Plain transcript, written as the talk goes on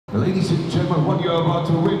Ladies and gentlemen, what you're about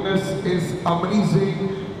to witness is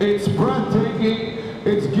amazing, it's breathtaking,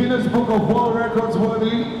 it's Guinness Book of World Records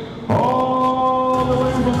worthy, all the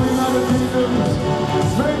way from the United Kingdom.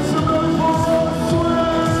 Make some noise for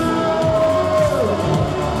Russ!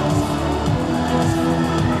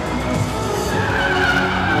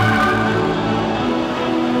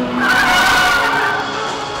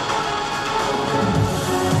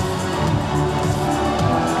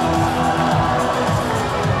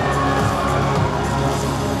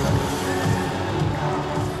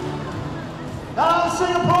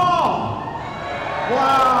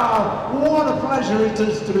 Wow, what a pleasure it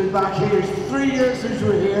is to be back here. It's 3 years since we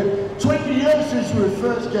were here, 20 years since we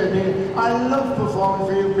first came here. I love performing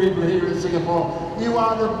for you people here in Singapore. You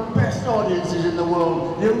are the best audiences in the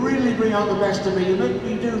world. You really bring out the best of me. You make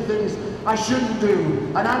me do things I shouldn't do.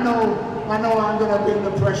 And I know I'm going to be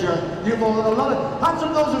under pressure. You've all a lot of, hands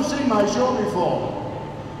up those who've seen my show before.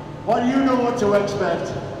 Well, you know what to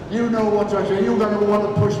expect. You know what to expect. You're going to want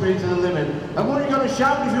to push me to the limit. And what are you going to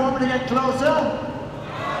shout if you want me to get closer?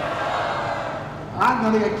 I'm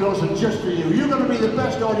going to get closer just for you. You're going to be the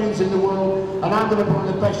best audience in the world, and I'm going to put on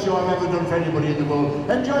the best show I've ever done for anybody in the world.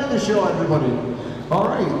 Enjoy the show, everybody. All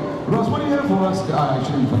right. Russ, what do you have for us,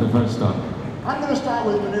 actually, for the first stunt? I'm going to start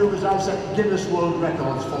with maneuvers I've set Guinness World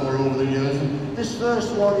Records for over the years. And this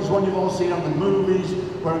first one is one you've all seen on the movies,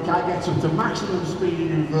 where a guy gets up to maximum speed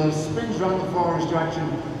in reverse, spins around the forest direction.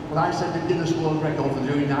 Well, I set the Guinness World Record for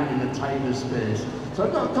doing that in the tightest space. So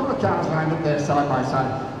I've got a couple of cars lined up there side by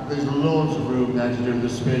side. There's loads of room there to do the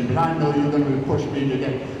spin, but I know you're going to push me to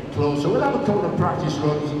get closer. We'll have a couple of practice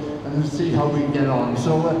runs and see how we can get on.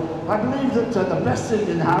 So I believe that the best thing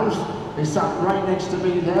in the house is sat right next to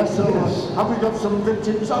me there. So yes. Have we got some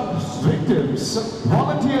victims up? Victims?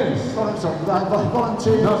 Volunteers? Oh, sorry,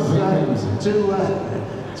 volunteers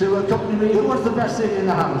to accompany me. Who was the best thing in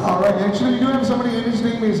the house? All right, actually, we do have somebody, and his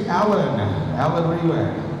name is Alan. Alan, where you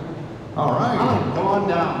at? All right. Alan, come on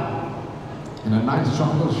down. In a nice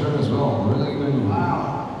chocolate shirt as well, really good.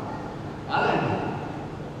 Wow. Alan,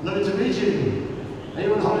 lovely to meet you. Are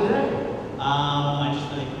you on holiday? I just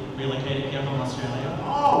relocated here from Australia.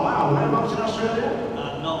 Oh wow, whereabouts in Australia?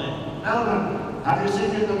 Melbourne. Melbourne. Have you seen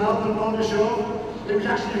me at the Melbourne Motorshow? It was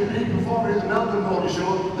actually me performing at the Melbourne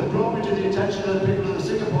Motorshow that brought me to the attention of the people of the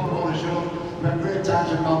Singapore Motorshow. We had great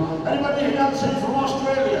times in Melbourne. Anybody here else from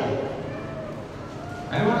Australia?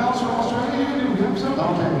 Anyone else from Australia? Do we have some?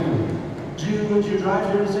 Okay. Do you drive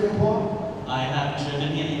here in Singapore? I have driven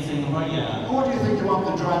here in Singapore, yeah. What do you think about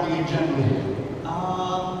the driving in general here?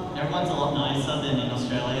 Everyone's a lot nicer than in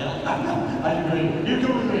Australia. I agree. You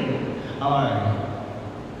come with me. Alright.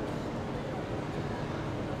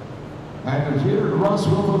 And here Russ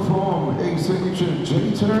will perform a signature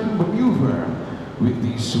J-turn maneuver with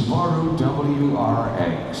the Subaru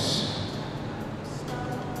WRX.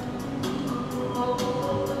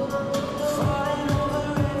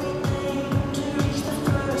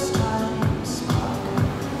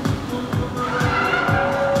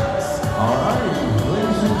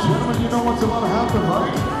 What's about to happen,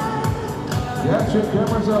 right? Get your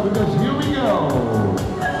cameras up because here we go.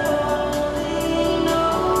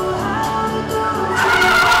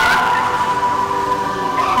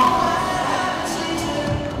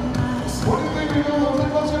 What do you think we do? Was it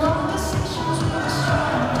close enough?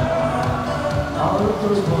 I'll look to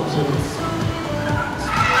it closer.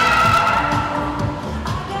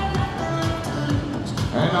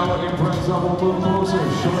 And our impreza will move closer,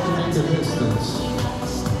 shortening the distance.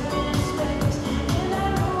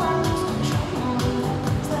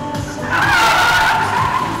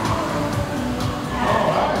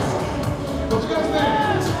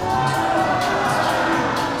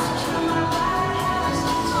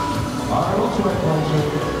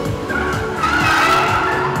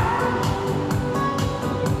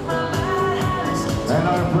 And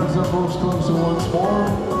our present moves closer once more.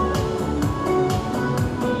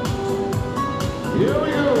 Here we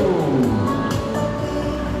go.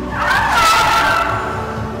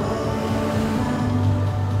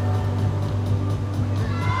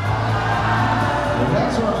 And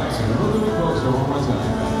that's right. A little bit closer one more time.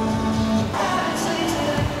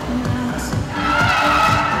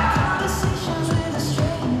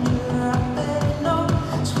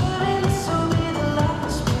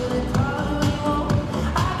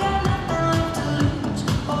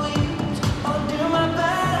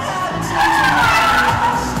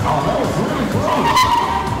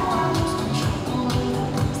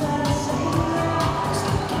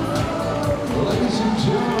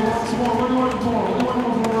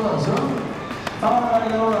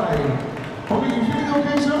 Alright. Hope you can feel it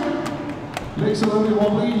okay, sir? Legs a little bit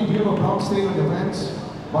wobbly. Do you have a brown stain on your pants?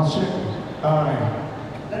 Watch it. All right.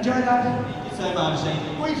 Enjoy that. Thank you so much.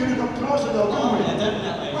 We could have got closer though, couldn't Oh, we? yeah,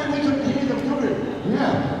 definitely. We couldn't hear them, could we?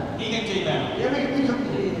 Yeah. He can do that. Yeah, we couldn't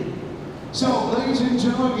hear them. So, ladies and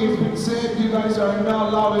gentlemen, it's been said you guys are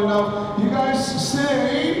not loud enough. You guys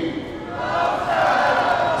say... Is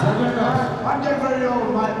that good enough? I'm getting very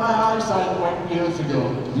old. My eyesight went years ago.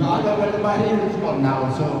 My hearing's gone now,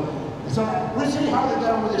 so we'll see how they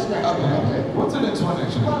get on with this next one. Okay. What's the next one,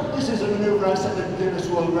 actually? Well, this is a maneuver I set the Guinness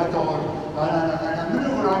World Record, and a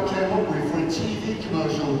maneuver I came up with for a TV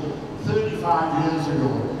commercial 35 years ago.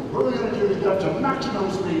 What we're going to do is go to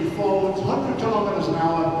maximum speed forwards, 100 kilometers an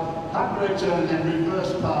hour, handbrake turn, then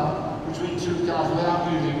reverse park between two cars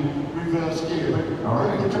without using reverse gear. But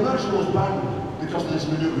the commercial was banned because of this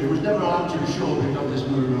maneuver. It was never allowed to show because of this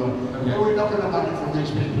maneuver. Okay. We're not going to ban it from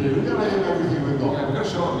these people here. We're going to give everything we've got. Yeah, we're going to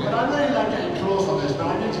show them, yeah. But I really like getting close on this, but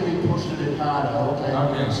I need to be pushed a bit harder, okay?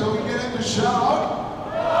 Okay, so we get him to shout.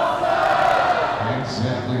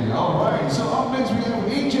 Exactly. All right, so up next we have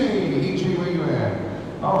AJ. AJ, where you at?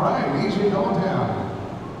 All right, AJ, going down.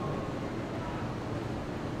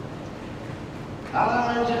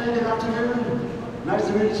 Hello, AJ, good afternoon. Nice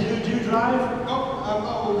to meet you. Do you drive? No, I'm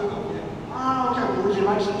not old enough yet. Ah, okay. Well, would you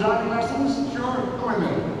like some driving lessons? Sure, go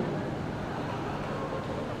ahead.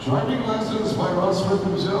 Driving lessons by Russ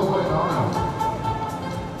himself, why not?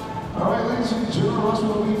 All right, ladies and gentlemen, Russ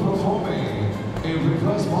will be performing a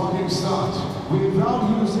reverse parking stunt without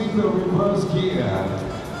using the reverse gear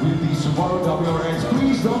with the Subaru WRX.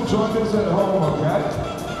 Please don't join us at home, okay?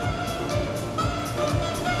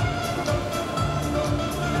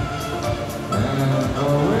 And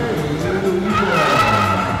away we go.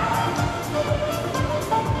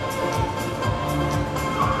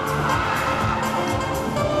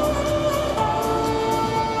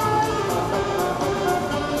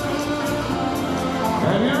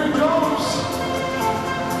 And here it goes.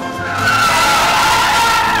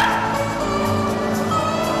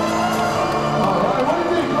 All right, what do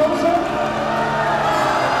you think, closer?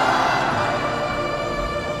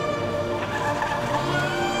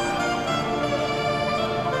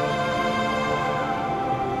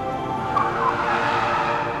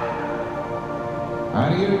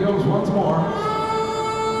 And here it goes once more.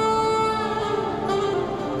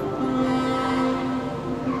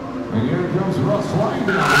 And here comes Russ flying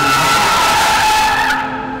down.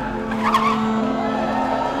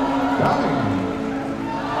 Coming.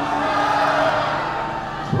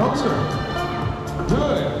 Closer.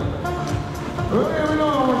 Good. Oh, here we go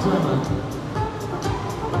one more time.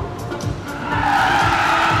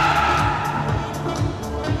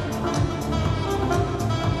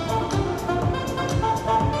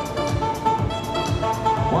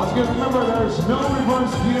 Once again, remember there's no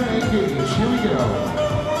reverse gear engaged. Here we go.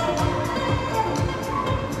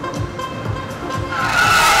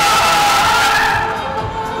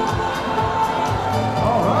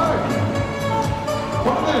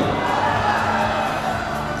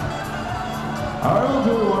 I will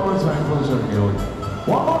do it one more time, closer to you.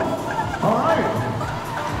 One more. All right.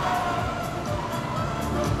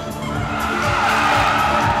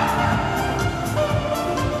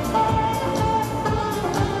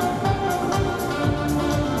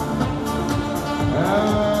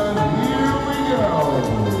 And here we go.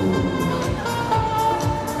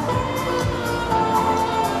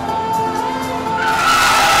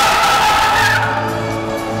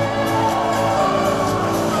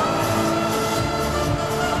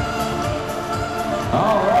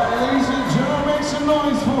 All right, ladies and gentlemen, make some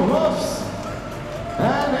noise for Russ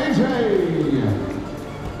and AJ.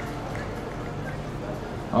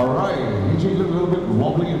 All right, AJ, you look a little bit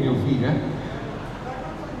wobbly on your feet, eh?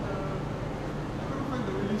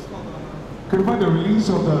 Couldn't find the release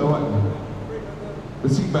of the what? The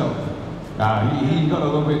seatbelt. He got a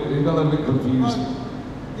little bit confused.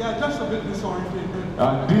 Yeah, just a bit disoriented.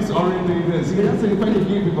 Disorientated. See, that's the effect you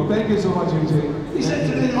give people. Thank you so much, AJ. He said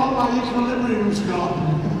to me, all my equilibrium's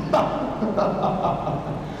gone.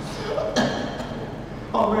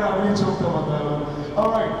 Oh man, I really choked up on that one.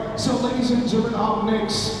 All right, so ladies and gentlemen, up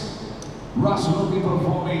next, Russ will be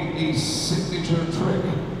performing a signature trick.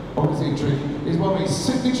 Or is it a trick? It's one of a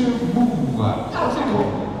signature move. What's it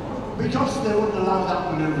called? Because they wouldn't allow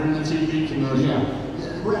that maneuver in the TV commercial,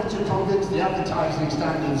 we had to convince the advertising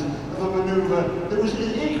standards of a maneuver that was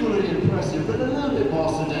equally impressive, but a little bit more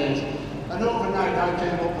sedate. And overnight I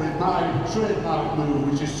came up with my trademark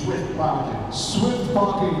move, which is swift parking. Swift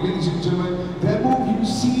parking, ladies and gentlemen. That move you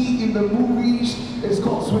see in the movies is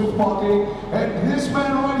called swift parking. And this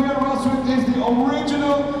man right here, Russ, is the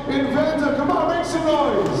original inventor. Come on, make some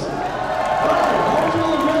noise. Right,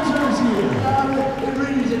 original inventor is here. It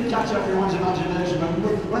really did catch everyone's imagination.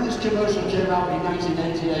 commercial came out in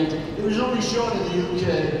 1988, it was only shown in the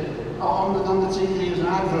UK on the TV as an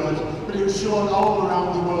advert, but it was shown all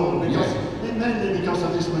around the world, because, mainly because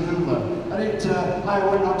of this manoeuvre. And I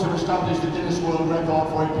went on to establish the Guinness World Record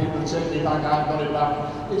for it. People take me back, I've got it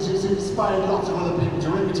back. It's inspired lots of other people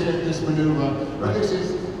to imitate this manoeuvre, but this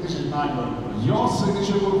is my move. Your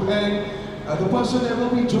signature move, and the person that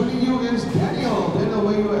will be joining you is Daniel. Daniel,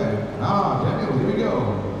 where you at? Daniel, here we go.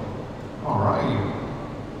 All right.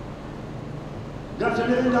 Good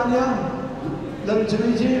afternoon, Daniel. Lovely to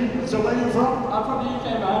meet you. So where are you from? I'm from the UK,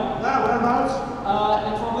 man. Whereabouts?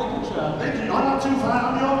 I'm from Lincolnshire. Lincoln, I'm not too far.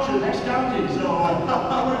 I'm Yorkshire, next county, so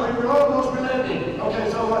we're almost related. Okay,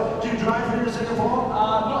 so do you drive here in Singapore?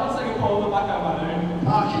 Not in Singapore, but back home I do.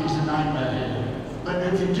 Parking's a nightmare here. But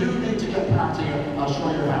if you do need to get parked here, I'll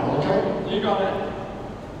show you how, okay? You got it.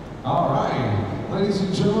 All right. Ladies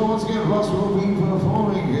and gentlemen, once again, Russ will be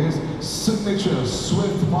performing his signature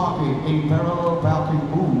swift parking, a parallel parking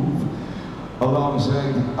move,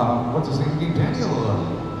 alongside, what's his name, Daniel,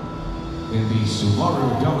 in the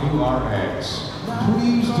Subaru WRX.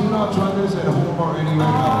 Please do not try this at home or anywhere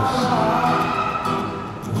else.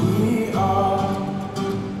 We are,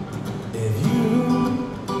 if you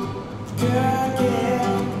can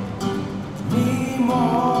get me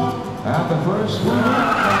more. At the first one.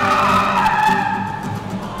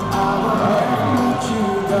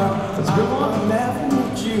 That's a good one. I would never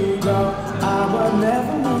let you go. I would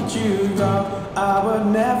never let you go. I would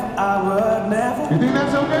never. You think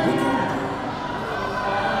that's okay?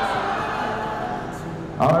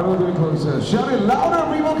 All right, we'll do it closer. Shout it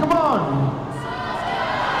louder, people, come on.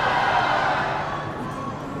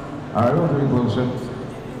 All right, we'll do it closer.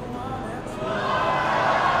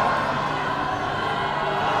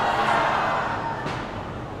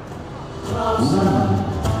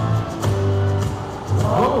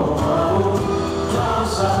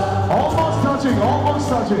 Almost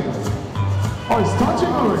touching. Oh, it's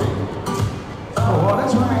touching already. Oh, wow,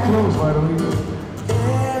 that's really close, by the way.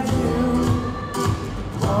 If you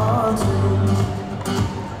want to,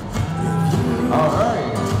 All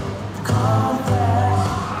right. confess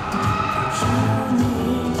that you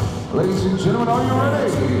need. Ladies and gentlemen, are you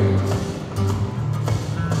ready?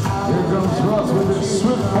 Here comes Russ with his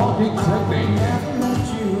swift parking technique. Never let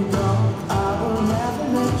you go. I will never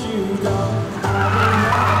let you go.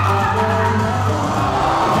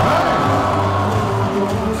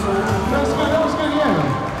 That was good,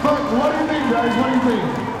 yeah. But what do you think, guys? What do you think?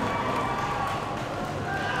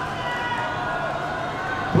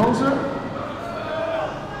 Closer?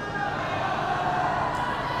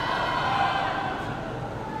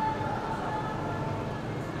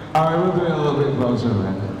 All right, we'll do it a little bit closer,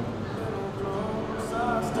 man.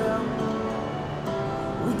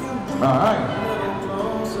 All right.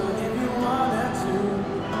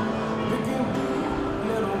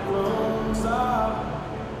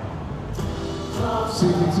 So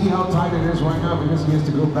you can see how tight it is right now because he has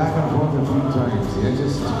to go back and forth a few times, yeah,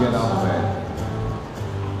 just to get out of bed.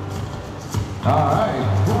 All right.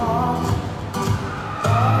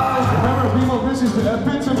 Remember, people, this is the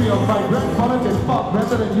epitome of my grandfather can fuck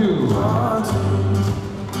better than you. All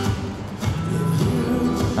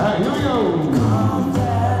right, here we go.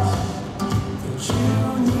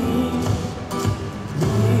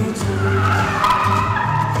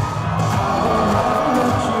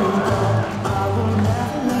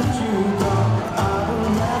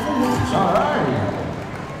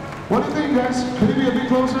 What do you think, guys? Can it be a bit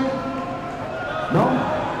closer? No?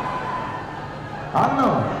 I don't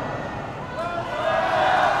know.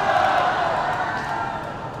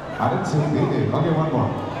 I didn't say they did. Okay, one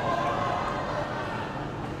more.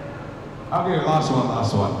 Okay, last one.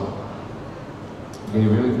 Okay,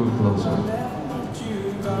 really move closer.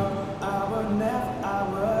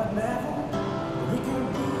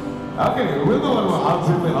 Okay, we'll do one more. I'll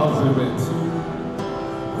zip it.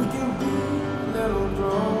 We can be little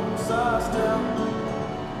closer still.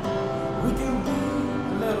 We can be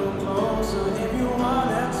a little closer if you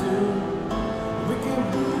wanted to. We can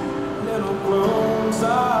be a little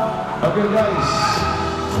closer. Okay, guys.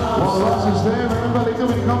 While Russ is there, remember later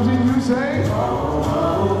when he comes in, you say?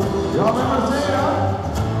 Y'all remember say it, huh?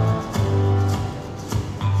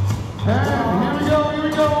 And here we go.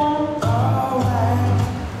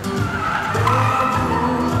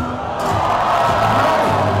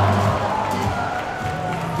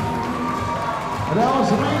 That was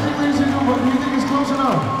amazing, ladies and gentlemen, but do you think it's close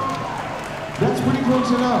enough? That's pretty close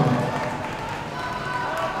enough.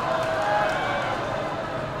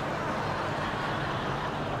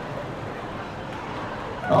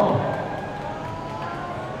 Oh.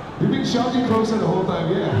 You've been shouting closer the whole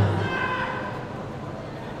time, yeah.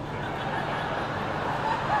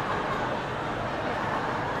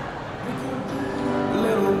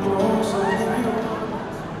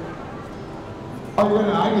 Oh, you got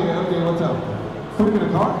an idea? Okay, what's up? Put it in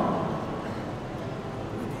a car?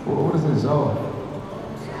 What is this? Oh.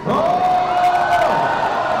 Oh!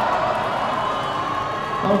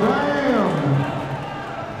 Oh, damn!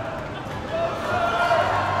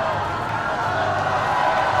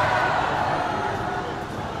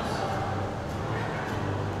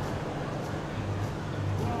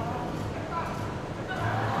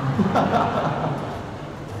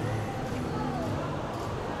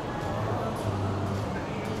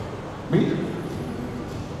 Me?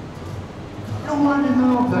 You're winding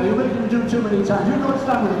him up there. You're making him do too many times. You don't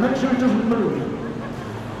stand with him. Make sure he doesn't move.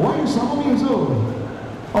 Why are you some of me as well?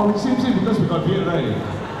 Oh, it seems because we got beer ready.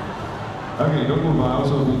 Okay, don't move. I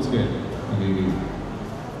also a bit scared. Okay.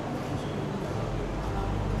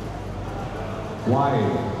 Why?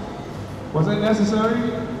 Was that necessary?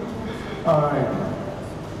 Alright.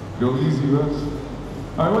 Go easy, Russ.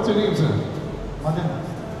 Alright, what's your name, sir? Madan.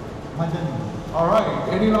 Alright,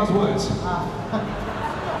 any last words? I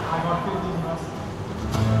got 15 Russ.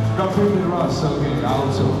 Got 15 Russ, okay, I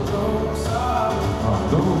also.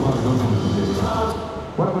 Don't move.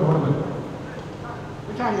 What happened?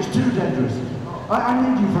 The guy is too dangerous. I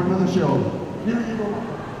need you for another show. You go.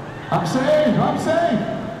 I'm safe!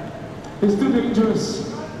 It's too dangerous.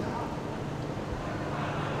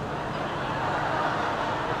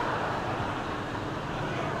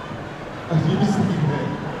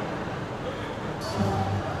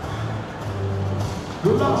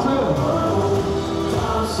 Good luck, sir.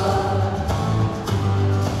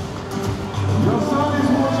 Your son is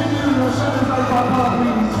watching you. Your son is like, Papa,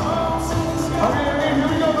 please. Okay, here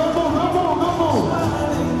we go. Don't move.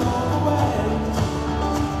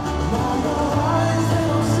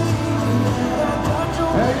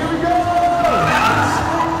 Hey, here we go.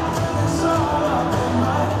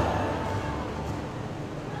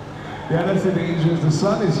 Yeah, that's the dangerous. The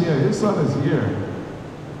sun is here. His son is here.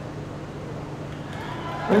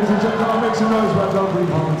 Ladies and gentlemen, make some noise for our lovely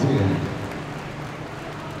volunteer.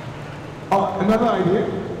 Oh, another idea?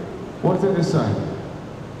 What's in this side?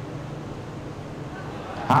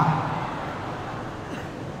 Huh?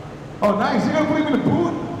 Oh, nice. You're going to put him in the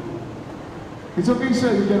boot? It's okay,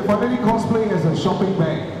 sir. You can find any cosplay as a shopping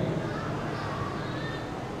bag.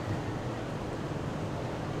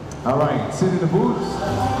 All right, sit in the boot.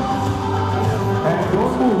 And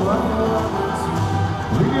don't move, huh?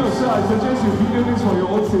 Video, sir, I suggest you video this for your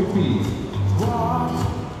own safety.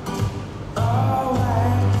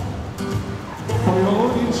 For your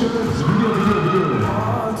own insurance, video.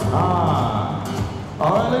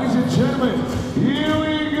 All right, ladies and gentlemen, here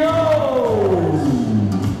we go.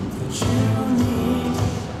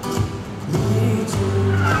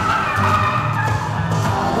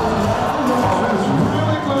 Oh, that's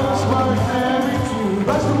really close, but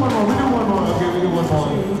let's do one more. We do one more. Okay, we do one more.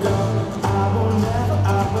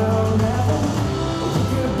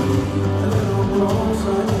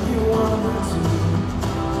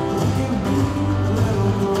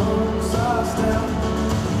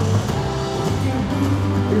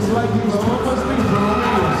 It's like he's purposely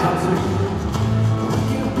throwing or something.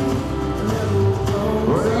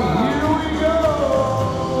 Ready? Here we go!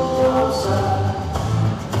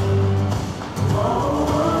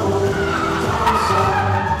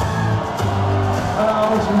 That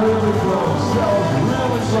was really close.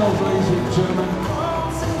 Ladies and gentlemen.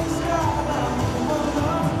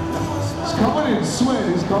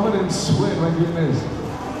 It's covered in sweat, my goodness.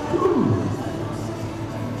 Whew.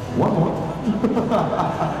 One more.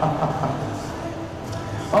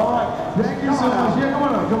 All right, thank you so much. Yeah, come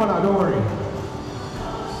on out, don't worry.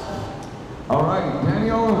 All right,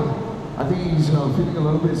 Daniel, I think he's feeling a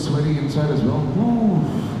little bit sweaty inside as well. Ooh.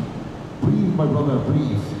 Breathe, my brother,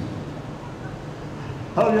 breathe.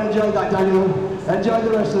 Hope you enjoyed that, Daniel. Enjoy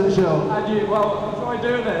the rest of the show. I did. Well, enjoy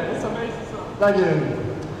doing it. It's amazing stuff. Thank you.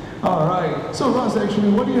 All right, so Russ,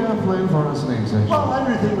 actually, what do you have planned for us next, actually? Well,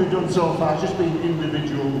 everything we've done so far has just been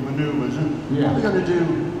individual manoeuvres, and what we're going to do,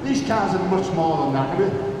 these cars are much more than that. I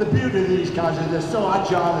mean, the beauty of these cars is they're so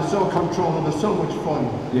agile, they're so controllable, they're so much fun.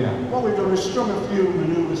 Yeah. What we've done is strung a few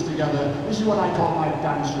manoeuvres together. This is what I call my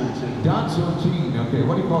dance routine. Dance routine, okay,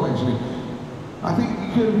 what do you call it, actually? I think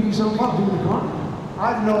it could be something to do with the car.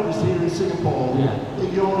 I've noticed here in Singapore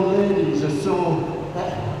that your ladies are so...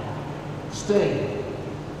 stay.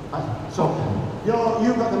 So,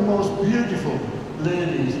 you've got the most beautiful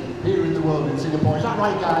ladies here in the world in Singapore. Is that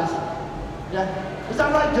right, guys? Yeah? Is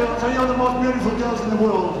that right, girls? Are you the most beautiful girls in the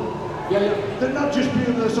world? Yeah. They're not just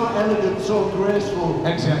beautiful, they're so elegant, so graceful.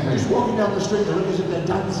 Exactly. Just walking down the street, they look as if they're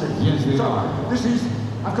dancing. Yes, they are. This is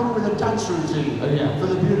I've come up with a dance routine Yeah. for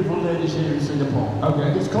the beautiful ladies here in Singapore.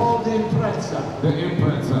 Okay. It's called the Impreza. The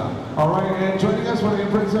Impreza. All right, and joining us for the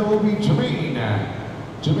Impreza will be Jermaine.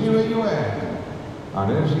 Jermaine, where you at? Oh,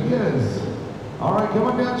 there she is. All right, come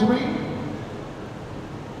on down, Jermaine.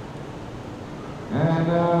 And,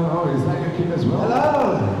 oh, is that your kid as well?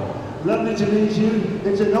 Hello. Lovely to meet you.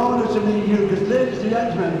 It's an honour to meet you because, ladies and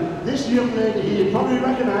gentlemen, this young lady here, you probably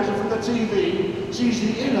recognise her from the TV. She's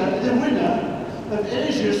the winner of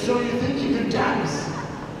Asia, So You Think You Can Dance.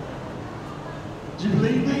 Do you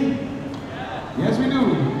believe me? Yes, we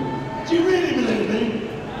do. Do you really believe me?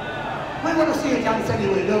 We want to see you dance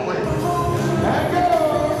anyway, don't we? And go!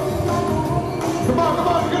 Come on, come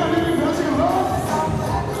on, you're gonna do dancing along?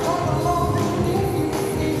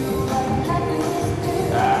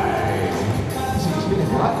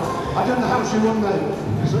 I don't know how she won the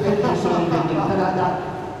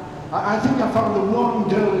I think I found the one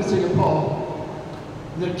girl in Singapore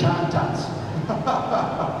that can't dance.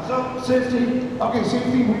 So, safety. Okay,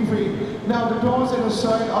 safety briefing. Now, the doors at the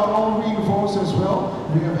side are all reinforced as well.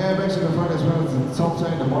 We have airbags in the front as well as the top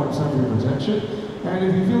side and the bottom side for your protection. And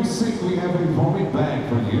if you feel sick, we have a vomit bag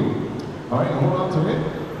for you. All right, hold on to it.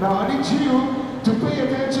 Now, I need you to pay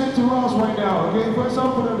attention to us right now, okay? First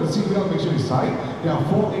off, put on the seatbelt, make sure it's tight. There are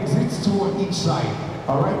 4 exits, 2 on each side,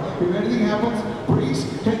 all right? If anything happens, please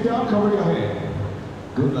head down, cover your head.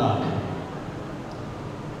 Good luck.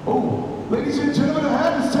 Oh, ladies and gentlemen, the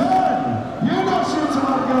hand is turned. You're not sure to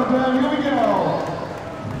let go down. Here we go.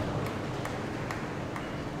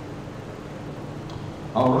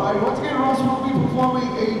 All right, once again, Russ will be performing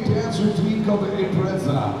a dance routine called the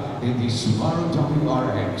Impreza in the Subaru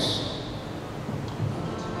WRX.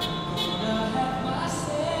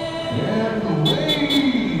 And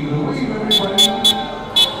wave everybody.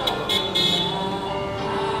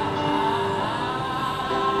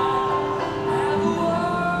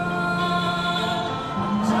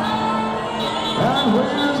 And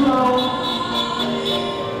wave as well.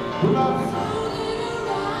 Good luck.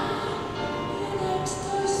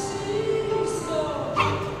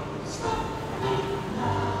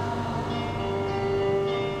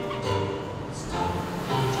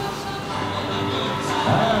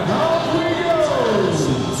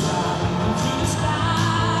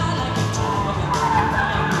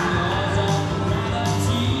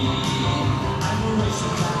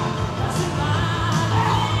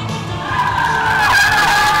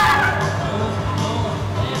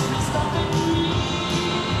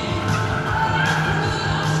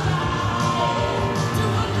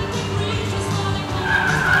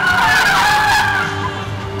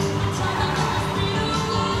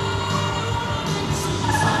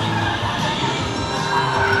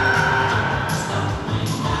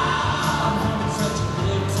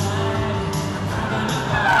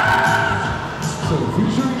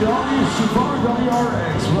 Featuring the all-new Subaru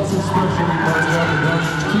WRX, Russ especially choreographed and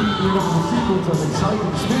keep beautiful sequence of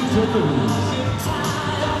exciting spins and moves.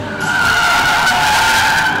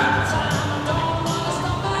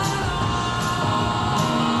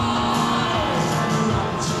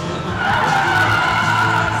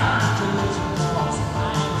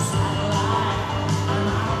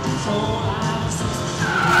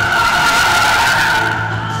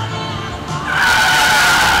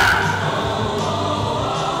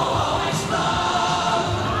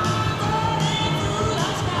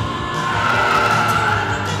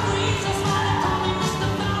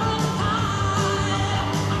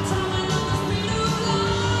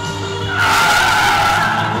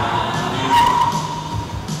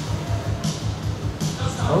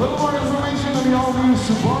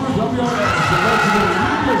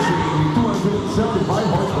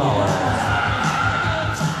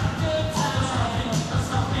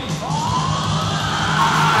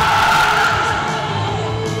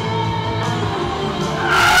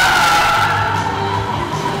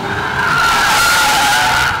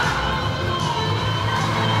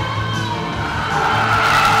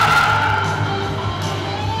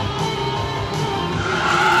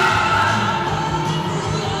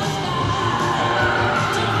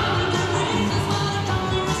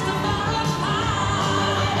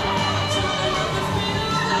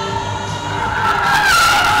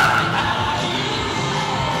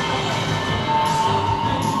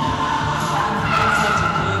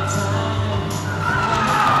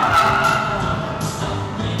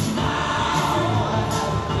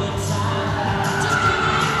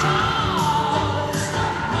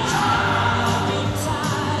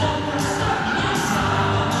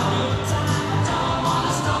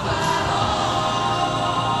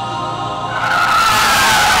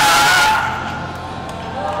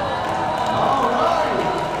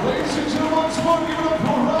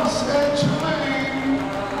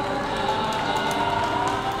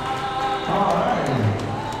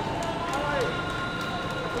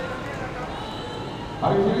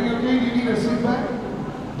 music back?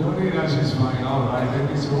 Don't need that, she's fine. All right,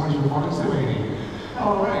 thank you so much for participating.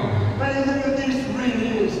 All right. But this really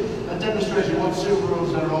is a demonstration of what super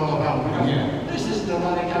rules are all about. Because this isn't a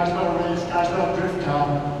rally car, it's not a race car, it's not a drift car.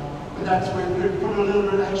 But that's when we put a little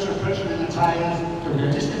bit of extra pressure in the tyres,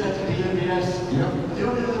 disconnected the ABS. Yep. The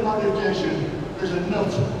only other modification, there's a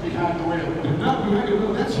nut behind the wheel. The nut behind the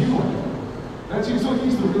wheel, that's you. That's you, so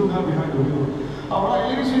he's the real nut behind the wheel. All right,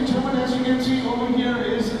 ladies and gentlemen, as you can see over here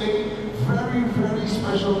is a very, very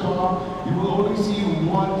special car. You will only see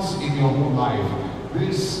once in your whole life.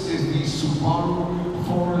 This is the Subaru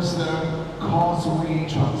Forester Causeway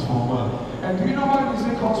Transformer. And do you know why it's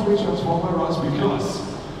a Causeway Transformer, Russ? Because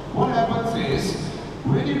what happens is,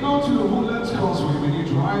 when you go to the Woodlands Causeway, when you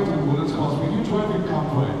drive to the Woodlands Causeway, you drive in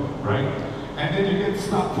comfort, right? And then you get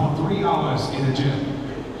stuck for 3 hours in the gym.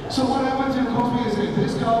 So what happens in the Causeway is that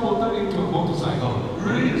this car will turn into a motorcycle.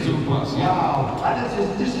 Really a Zoom Plus, yeah. Wow, and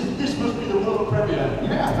this must be the world premiere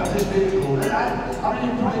of this vehicle. And I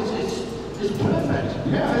mean, it's perfect.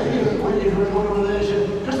 Yeah. When you're in one relation,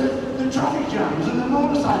 because the traffic jams and the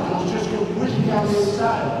motorcycles just go whizzing down the other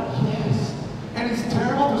side. Yes. And it's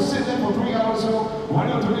terrible to sit there for 3 hours, so why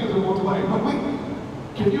not turn it into a motorbike? But wait,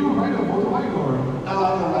 can you ride a motorbike or? No, I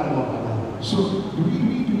don't ride a motorbike. So do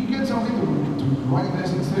we get something to ride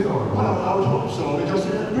this instead or? Well, I would hope so, because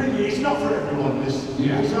really it's not for everyone, this.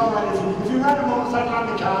 Yeah. It's alright, if you ride a motorcycle and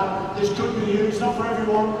a car, this could be you, it's not for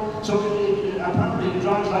everyone. So apparently it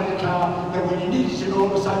drives like a car, and when you need to go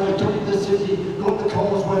on the side, you come into the city, go to the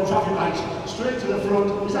causeway, traffic lights, straight to the front.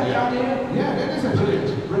 Is that the idea? Yeah, that is brilliant.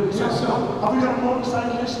 Brilliant. Yeah, so have we got a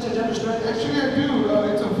motorcyclist to demonstrate? Actually I do,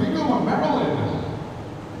 it's a female one, Marilyn.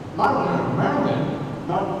 Marilyn? Marilyn?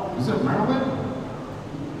 No. Is it Marilyn?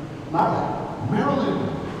 Marilyn? Marilyn.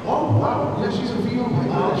 Oh, wow. Yeah, she's a female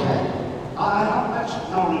biker. Okay. I haven't met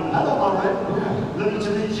Marilyn. Hello, Marilyn. Yeah. Lovely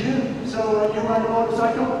to meet you. So, you ride a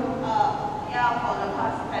motorcycle? Yeah, for the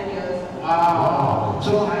past 10 years. Wow.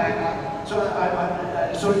 So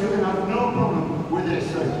you can have no problem with this.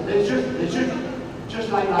 It's just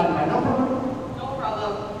like riding, no problem? No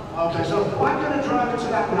problem. Okay, so I'm going to drive it to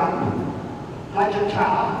that ramp, like a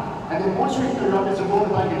car, and then once we hit the ramp, it's a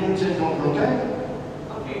motorbike and you take over, okay?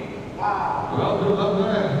 Okay. Wow. Well, good luck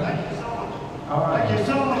there. Thank you so much. All right. Thank you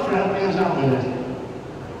so much for helping us out with it.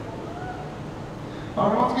 All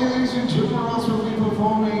right, once again, ladies and gentlemen, Russ will be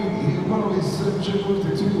performing one of his signature moves,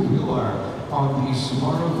 the two-wheeler on the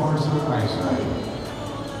Subaru Forester Causeway.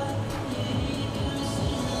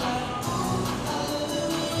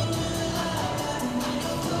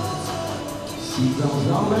 Seatbelts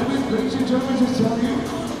down, ladies and gentlemen, just tell you,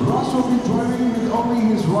 Russ will be driving with only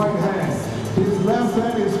his right hand. His left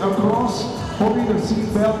hand is across, holding the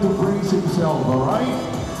seatbelt to brace himself, all right?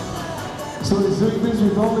 So he's doing this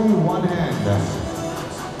with only one hand.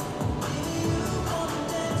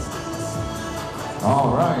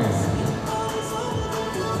 All right,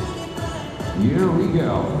 here we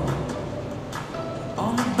go.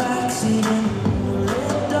 On the backseat in the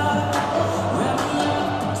dark.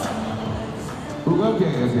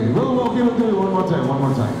 Okay. We'll do it one more time,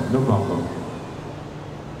 no problem.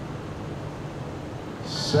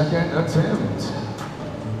 Second attempt.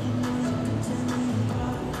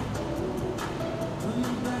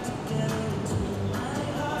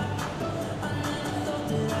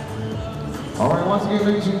 All right, once again,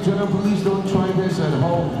 ladies and gentlemen, please don't try this at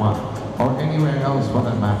home or anywhere else for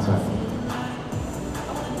that matter.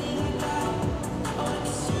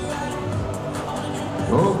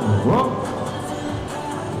 Whoa.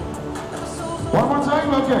 One more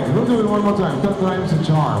time? Okay, we'll do it one more time. 10 times a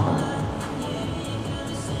charm.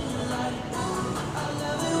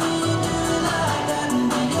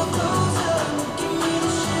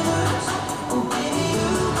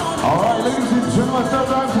 All right, ladies and gentlemen, 10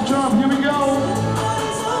 times a charm. Here we go.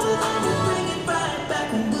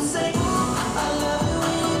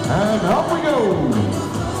 And up we go.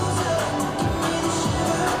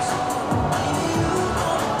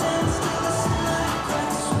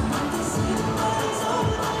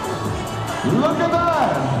 Look at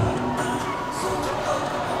that!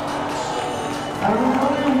 And we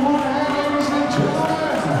only one hand, ladies and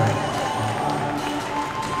gentlemen.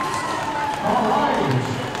 All right.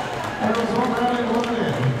 And it was one round, wasn't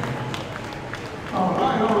it? All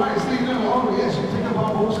right. Steve, oh yes, you think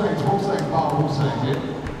about both sides, yeah?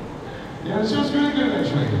 Yeah, it's just really good,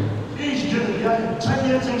 actually. He's good, yeah. 10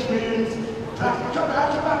 years experience. Come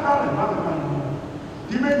back, Marilyn.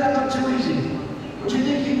 You made that look too easy. Do you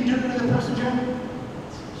think you can do it with the passenger?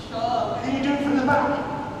 Sure. Can you do it from the back?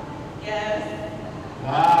 Yes.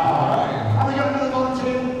 Wow. All right. Have we got another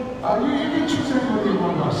volunteer? You can choose anybody you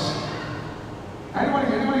want, Russ. Anybody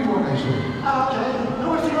you want, actually. Oh, okay. Who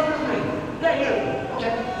wants to go with me? Yeah, you.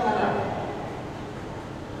 Okay, come on down.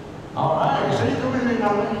 All right. Okay, so you come with me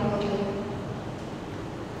now, right? Okay.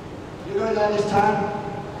 You go there this time.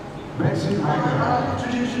 Betsy Ryder. I'll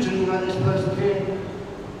introduce you to this person here.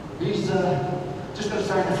 He's just going to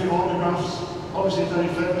sign a few autographs. Obviously very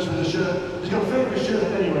famous with a shirt. He's got a favourite shirt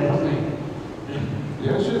anyway, hasn't he?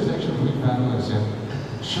 Yeah, she is actually pretty fabulous, yeah.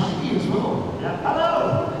 Shiny as well. Yeah.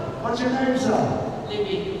 Hello! What's your name, sir?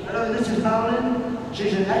 Libby. Hello, this is Marilyn.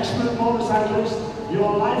 She's an expert motorcyclist.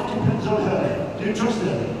 Your life depends on her. Do you trust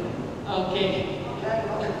her? Okay. Okay,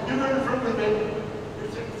 okay. You go in the front with me.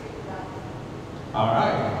 All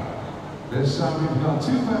right. This time we've got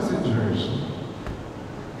two passengers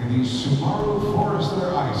in the Subaru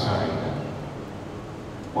Forester eyesight.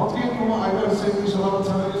 Once again, I gotta say this a lot of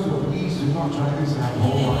times, but please do not try this at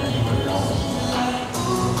home or anywhere else.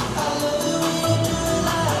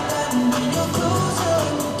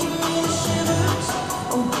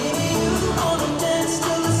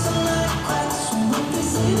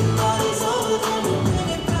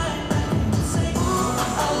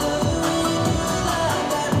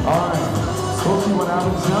 Alright, we'll see what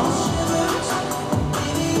happens now.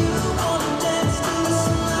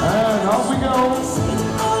 And off we go.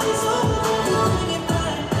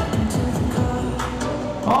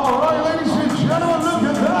 Alright, ladies and gentlemen, look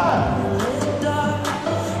at that.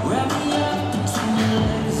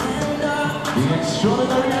 The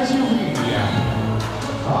extraordinary SUV.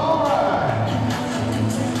 Alright.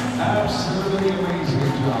 Absolutely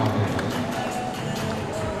amazing job.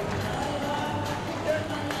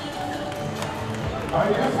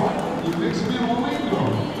 Alright, yeah, fine. You mix me one way, go.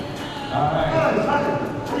 Alright. Good,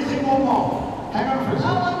 what do you think one more? Hang on for a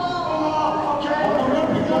second. One more, okay. One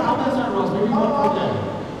more, how does that, Russ? Maybe one for again.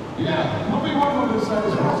 Yeah, put me one from this side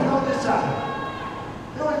as Who wants to well. go this side?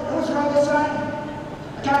 Who wants to go this side?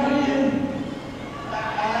 I can't hear you.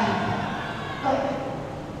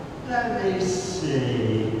 Let me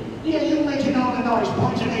see. Yeah, you making all the noise,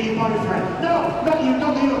 pointing at your boyfriend. No, not you,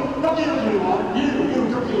 not the other one. You,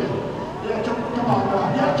 come here. Yeah, come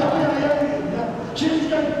on, yeah, come here, yeah. She's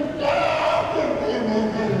going,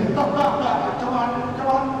 come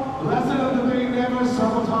on. Lesson of the day, never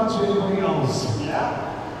sabotage anybody else. Yeah.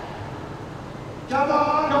 Come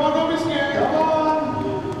on, don't be scared. come on.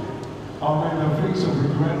 Oh man, I'm feeling some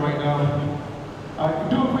regret right now. I can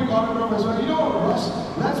do a quick autograph as well. You know what, Russ?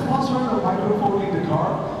 Let's pass her the microphone in the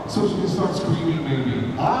car so she can start screaming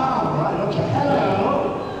maybe. Ah, right, okay.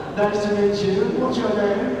 Hello. Nice to meet you. What's your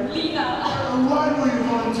name? Lina. Why were you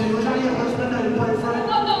volunteering? Was that your husband or your boyfriend?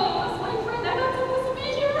 Oh no, it was my friend. I'm not supposed to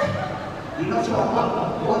be here. You're not supposed to.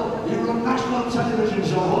 Well, you're on national television,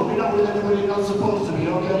 so I hope you're not with anybody you're not supposed to be,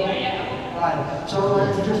 okay? Yeah. Right. So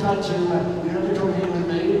if you just like to, you have to come here with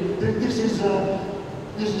me. This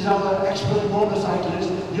is our expert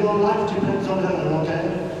motorcyclist. Your life depends on her, okay?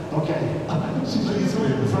 Okay. She's really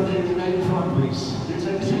sweet. In front of you, maybe in front, Please. You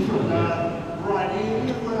take a seat from right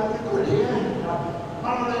here. Good here.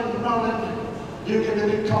 Marilyn, you're getting a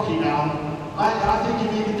bit cocky now. I think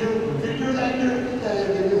if you can do that, do it.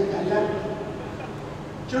 Yeah.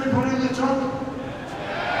 Shall we put it in the trunk?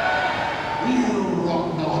 You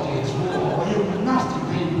rotten audience. Oh, you nasty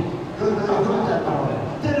people. Good at that, Marilyn.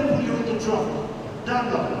 Then I'll put you in the trunk. Down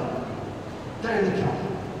low. There in the trunk.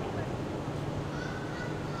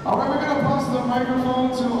 Alright, we're going to pass the microphone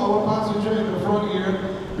to our passenger in the front here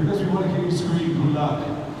because we want to hear you scream good luck.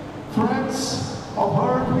 Friends of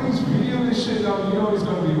her, please video this shit out. You know it's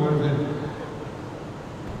going to be worth it.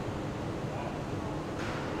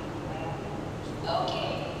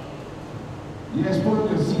 Okay. Yes, put on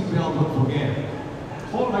the seatbelt, don't forget.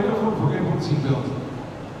 Hold microphone, forget put seatbelt.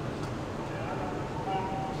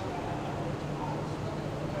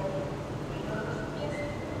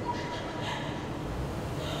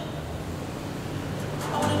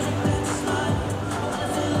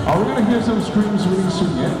 Are we going to hear some screams really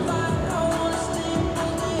soon, yeah?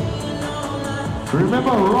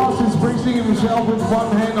 Remember, Ross is bracing himself with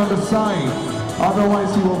one hand on the side.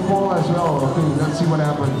 Otherwise, he will fall as well. Okay, let's see what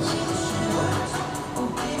happens.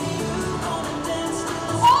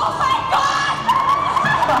 Oh my God!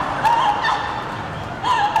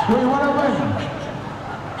 Wait, what happened?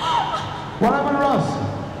 What happened, Russ?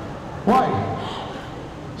 Why?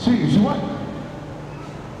 She what?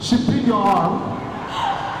 She bit your arm.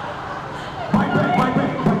 Bite back.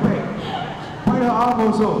 Bite her arm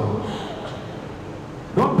also.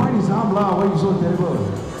 Don't bite his arm lah, why you so terrible?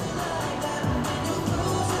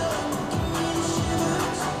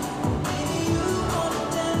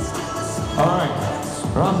 Alright,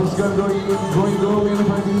 Russ is going to go in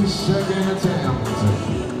for the second attempt.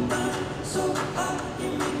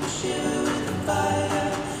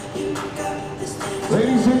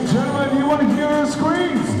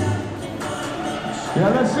 Yeah,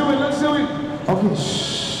 let's do it, let's do it. Okay,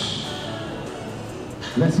 shh.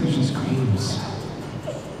 Let's see if she screams.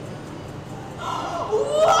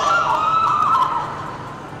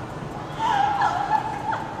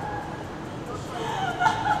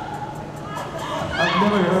 I've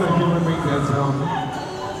never heard a human make that sound.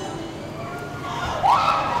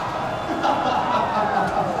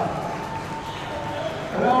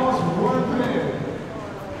 And that was worth it.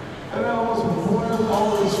 And that was worth all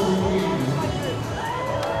the screaming.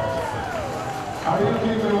 Are you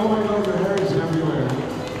keeping? Oh my God, your hair is everywhere.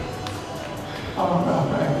 Oh,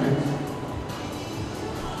 thank you.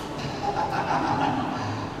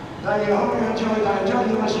 Thank you. I hope you enjoyed that. Enjoy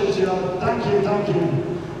the message, you know. Thank you, thank you.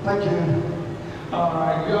 Thank you. All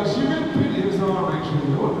right, yeah, she didn't put his arm actually.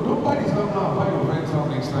 Nobody's gonna fight your friends out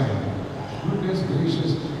next time. Goodness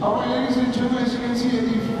gracious. All right, ladies and gentlemen, as you can see at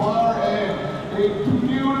the far end, a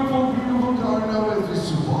beautiful, beautiful car now as the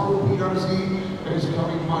Subaru PRZ is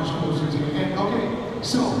coming much closer to you. And okay,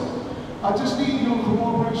 so I just need your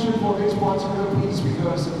cooperation for this particular piece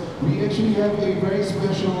because we actually have a very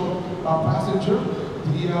special passenger.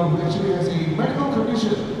 He actually has a medical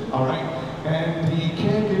condition, all right? And the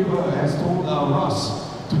caregiver has told Russ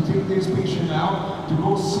to take this patient out, to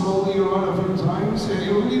go slowly around a few times, and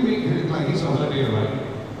he'll really make it like he's on holiday, right?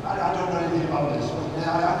 I don't know anything about this.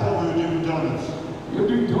 Yeah, I thought we were doing donuts. You're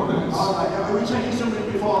doing donuts? All right, are we taking something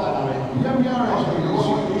before that, are we? Yeah, we are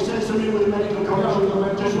actually. You said somebody with a medical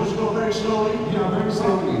condition. Just wants to go very slowly? Yeah, very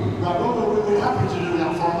slowly. Right, well, we're happy to do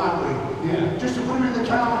that for him, aren't we? Yeah. Just to put him in the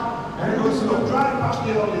car, and we're driving past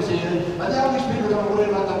the audience here, and all these people don't worry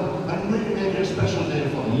about them, and really make it a special day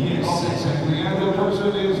for them. Yes, okay. exactly. And the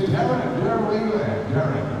person is Darren. Darren, where you at?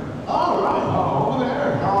 Darren. All right. Oh, over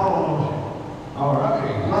there. Oh. All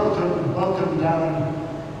right. Welcome, Darren.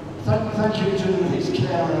 Thank you to his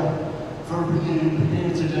carer for bringing him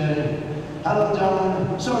here today. Hello,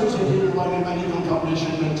 Darren. Sorry to hear about your medical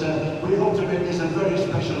condition, but we hope to make this a very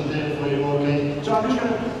special day for you, okay? So I'm just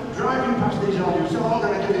going to drive you past these audience, so I'm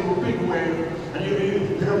going to give you a big wave, and you're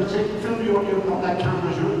going to film you on that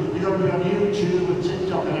camera, you're going to be on YouTube and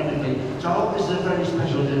TikTok and everything. So I hope this is a very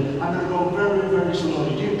special day. I'm going to go very, very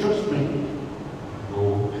slowly. Do you trust me?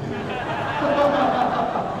 Oh.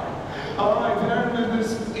 All right, Darren in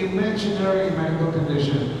this imaginary medical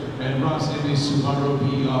condition, and Russ in the Subaru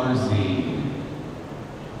PRZ.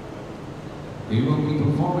 He will be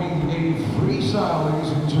performing a freestyle,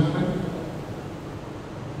 ladies and gentlemen.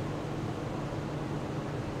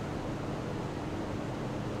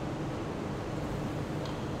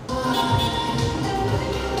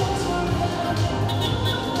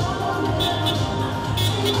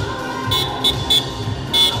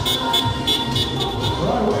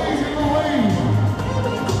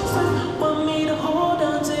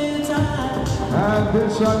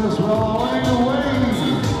 This side as well, I want you to wave.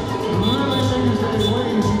 Really make you say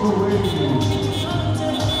wave, people wave.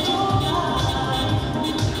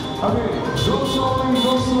 Okay, go slowly,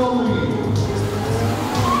 go slowly.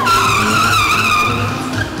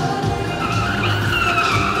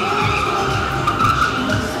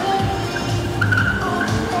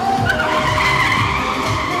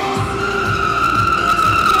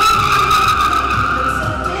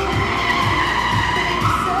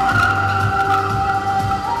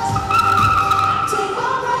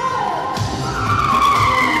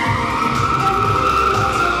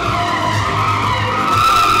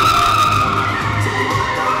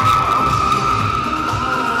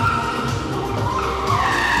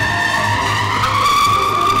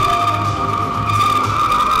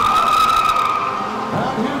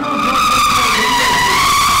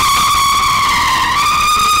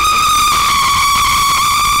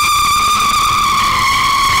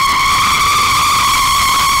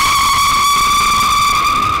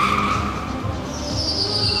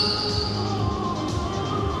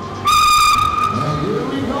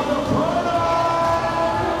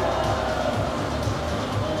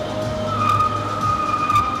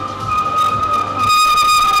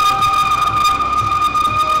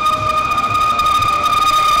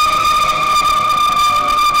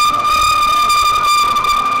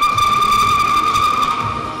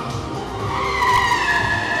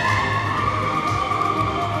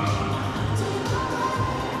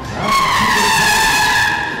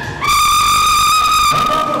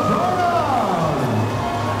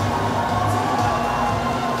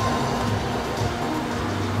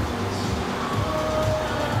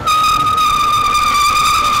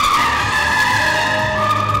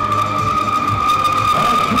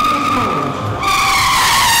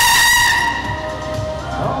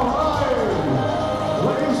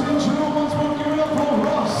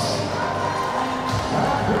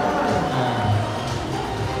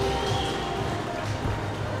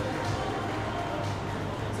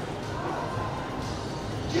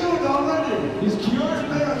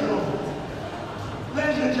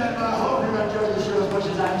 and gentlemen, I hope you enjoyed the show as much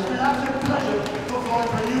as I have. It's been an absolute pleasure performing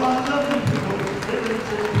for you. I love you people.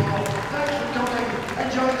 Thanks for coming.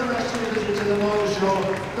 Enjoy the rest of your visit to the Motorshow.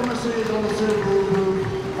 Come and see us on the Subaru booth.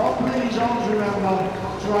 Oh, please always remember,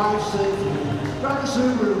 drive safely. Drive the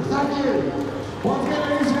Subaru. Thank you. Once again,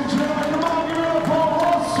 ladies and gentlemen, come on, give it up for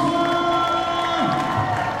Russ.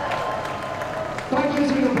 Thank you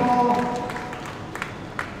to the ball.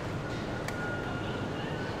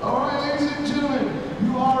 Alright, ladies and gentlemen,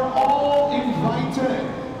 you are all invited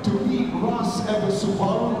to meet Russ at the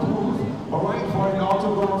Subaru booth, alright, for an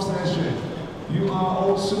autograph session. You are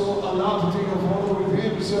also allowed to take a photo with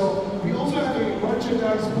him. So we also have a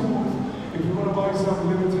merchandise booth if you want to buy some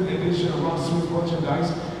limited edition Russ Swift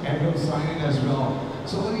merchandise, and they'll sign it as well.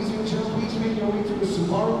 So ladies and gentlemen, please make your way to the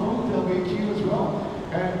Subaru booth. There'll be a queue as well.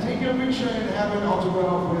 And take your picture and have an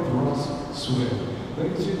autograph with Russ Swift.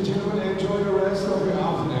 Ladies and gentlemen, enjoy the rest of your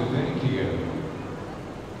afternoon. Thank you.